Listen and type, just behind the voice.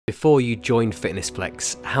Before you joined Fitness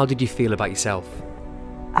Flex, how did you feel about yourself?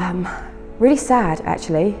 Really sad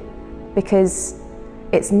actually, because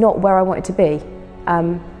it's not where I wanted to be.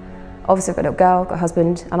 Obviously I've got a little girl, got a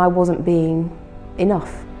husband, and I wasn't being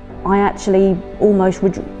enough. I actually almost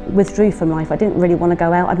withdrew from life. I didn't really want to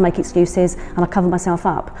go out, I'd make excuses and I'd cover myself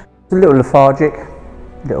up. A little lethargic,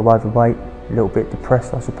 a little overweight, a little bit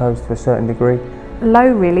depressed I suppose to a certain degree. Low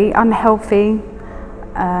really, unhealthy,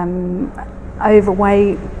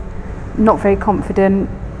 overweight, not very confident.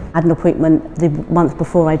 I had an appointment the month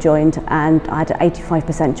before I joined and I had an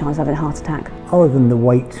 85% chance of having a heart attack. Other than the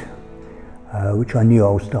weight, which I knew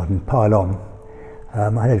I was starting to pile on,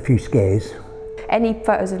 I had a few scares. Any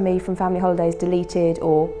photos of me from family holidays deleted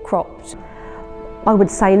or cropped? I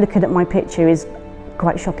would say looking at my picture is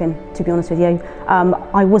quite shocking, to be honest with you.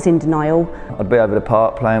 I was in denial. I'd be over the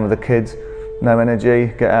park playing with the kids, no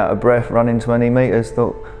energy, get out of breath, running 20 metres.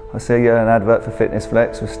 Thought, I see an advert for Fitness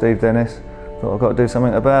Flex with Steve Dennis. Thought I've got to do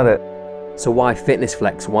something about it. So why Fitness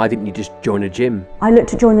Flex? Why didn't you just join a gym? I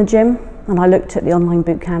looked at joining a gym and I looked at the online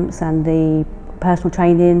boot camps and the personal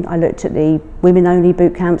training. I looked at the women-only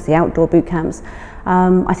boot camps, the outdoor boot camps.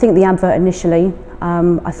 I think the advert initially,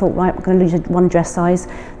 I thought, right, I'm going to lose one dress size,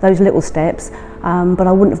 those little steps, but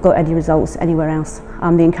I wouldn't have got any results anywhere else.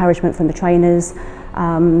 The encouragement from the trainers,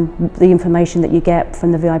 the information that you get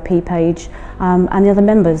from the VIP page, and the other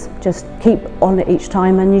members, just keep on it each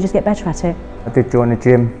time and you just get better at it. I did join the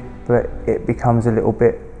gym, but it becomes a little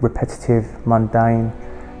bit repetitive, mundane,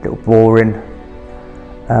 a little boring.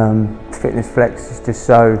 Fitness Flex is just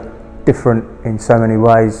so different in so many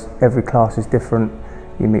ways. Every class is different.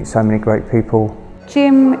 You meet so many great people.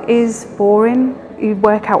 Gym is boring. You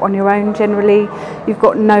work out on your own generally. You've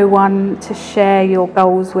got no one to share your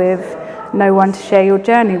goals with, no one to share your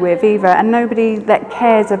journey with either, and nobody that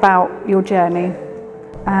cares about your journey.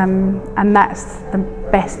 And that's the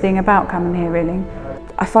best thing about coming here really.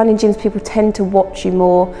 I find in gyms people tend to watch you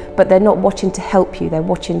more, but they're not watching to help you, they're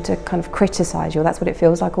watching to kind of criticise you. That's what it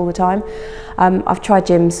feels like all the time. I've tried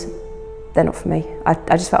gyms, they're not for me. I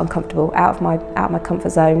just felt uncomfortable, out of my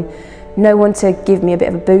comfort zone. No one to give me a bit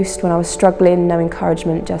of a boost when I was struggling, no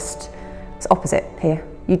encouragement, just it's opposite here.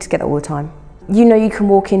 You just get that all the time. You know you can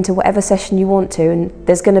walk into whatever session you want to and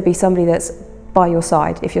there's going to be somebody that's by your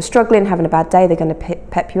side. If you're struggling, having a bad day, they're going to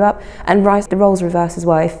pep you up, and the roles reverse as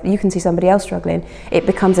well. If you can see somebody else struggling, it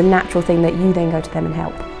becomes a natural thing that you then go to them and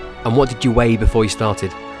help. And what did you weigh before you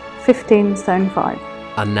started? 15 stone 5.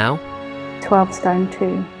 And now? 12 stone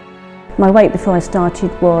 2. My weight before I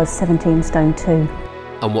started was 17 stone 2.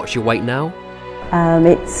 And what's your weight now?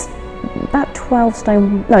 It's about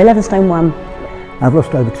 11 stone 1. I've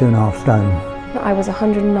lost over 2.5 stone. I was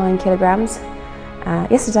 109 kilograms.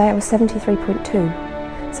 Yesterday I was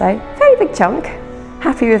 73.2, so very big chunk.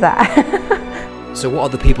 Happy with that. So what are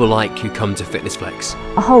the people like who come to Fitness Flex?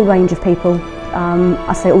 A whole range of people.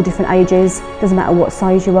 I say all different ages, doesn't matter what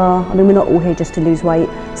size you are. I mean, we're not all here just to lose weight.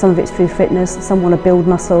 Some of it's through fitness, some want to build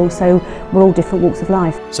muscle, so we're all different walks of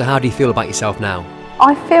life. So how do you feel about yourself now?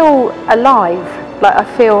 I feel alive, like I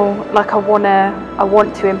feel like I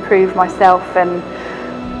want to improve myself and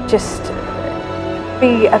just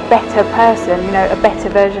be a better person, you know, a better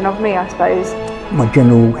version of me, I suppose. My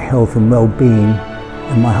general health and well-being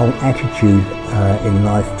and my whole attitude in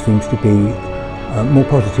life seems to be more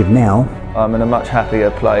positive now. I'm in a much happier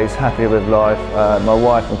place, happier with life. My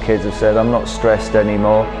wife and kids have said I'm not stressed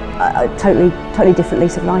anymore. Totally different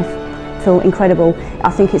lease of life. I feel incredible. I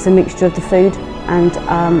think it's a mixture of the food and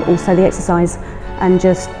also the exercise, and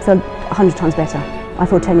just feel 100 times better. I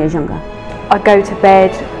feel 10 years younger. I go to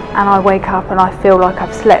bed and I wake up and I feel like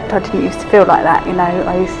I've slept. I didn't used to feel like that, you know.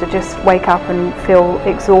 I used to just wake up and feel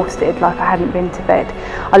exhausted, like I hadn't been to bed.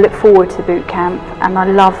 I look forward to boot camp and I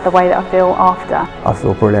love the way that I feel after. I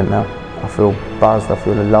feel brilliant now. I feel buzzed, I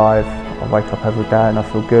feel alive. I wake up every day and I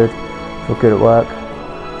feel good at work.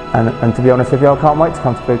 And to be honest with you, I can't wait to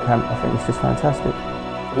come to boot camp. I think it's just fantastic.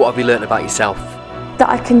 What have you learnt about yourself? That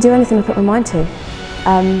I can do anything I put my mind to.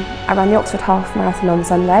 I ran the Oxford Half Marathon on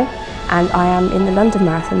Sunday, and I am in the London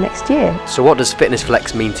Marathon next year. So what does Fitness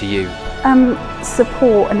Flex mean to you?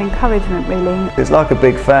 Support and encouragement really. It's like a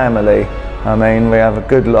big family. I mean, we have a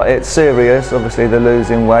good lot. It's serious, obviously, the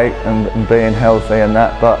losing weight and being healthy and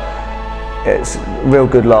that, but it's a real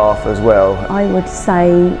good laugh as well. I would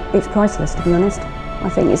say it's priceless, to be honest. I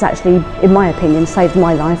think it's actually, in my opinion, saved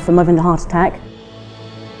my life from having a heart attack.